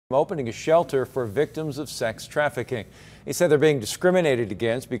opening a shelter for victims of sex trafficking. He said they're being discriminated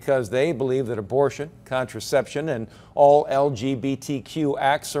against because they believe that abortion, contraception, and all LGBTQ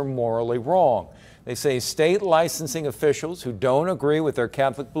acts are morally wrong. They say state licensing officials who don't agree with their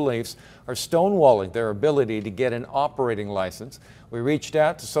Catholic beliefs are stonewalling their ability to get an operating license. We reached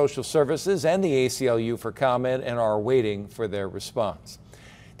out to social services and the ACLU for comment and are waiting for their response.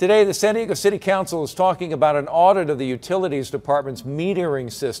 Today, the San Diego City Council is talking about an audit of the Utilities Department's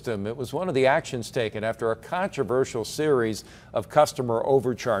metering system. It was one of the actions taken after a controversial series of customer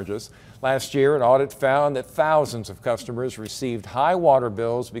overcharges. Last year, an audit found that thousands of customers received high water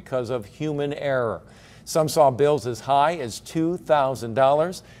bills because of human error. Some saw bills as high as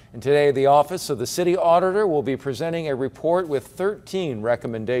 $2,000. And today, the Office of the City Auditor will be presenting a report with 13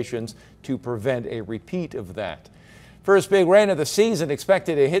 recommendations to prevent a repeat of that. First big rain of the season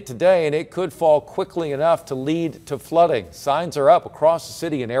expected to hit today, and it could fall quickly enough to lead to flooding. Signs are up across the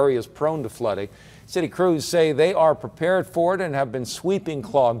city in areas prone to flooding. City crews say they are prepared for it and have been sweeping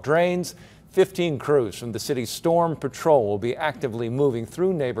clogged drains. 15 crews from the city's storm patrol will be actively moving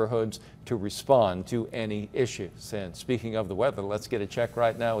through neighborhoods to respond to any issues. And speaking of the weather, let's get a check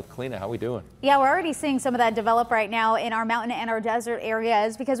right now with Kalina. How are we doing? Yeah, we're already seeing some of that develop right now in our mountain and our desert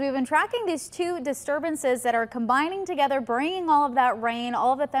areas because we've been tracking these two disturbances that are combining together, bringing all of that rain,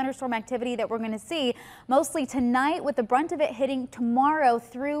 all of the thunderstorm activity that we're going to see mostly tonight, with the brunt of it hitting tomorrow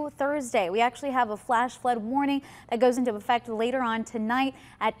through Thursday. We actually have a flash flood warning that goes into effect later on tonight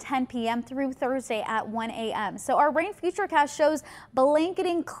at 10 p.m. through Thursday at 1 a.m. So our rain futurecast shows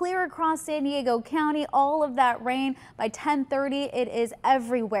blanketing clear across San Diego County. All of that rain by 10:30, it is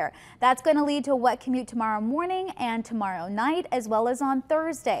everywhere. That's going to lead to a wet commute tomorrow morning and tomorrow night, as well as on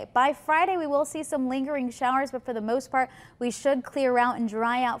Thursday. By Friday, we will see some lingering showers, but for the most part, we should clear out and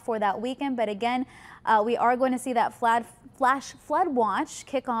dry out for that weekend. But again, we are going to see that flash flood watch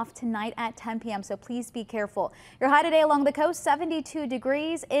kick off tonight at 10 p.m. So please be careful. Your high today along the coast, 72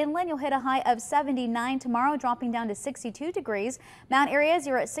 degrees. Inland, you'll hit a high of 79 tomorrow, dropping down to 62 degrees. Mountain areas,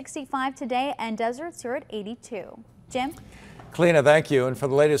 you're at 65 today, and deserts, you're at 82. Jim? Kalina, thank you. And for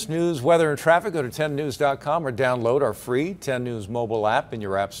the latest news, weather, and traffic, go to 10news.com or download our free 10 News mobile app in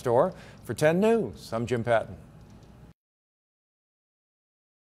your app store. For 10 News, I'm Jim Patton.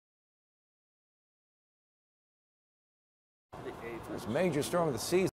 First major storm of the season.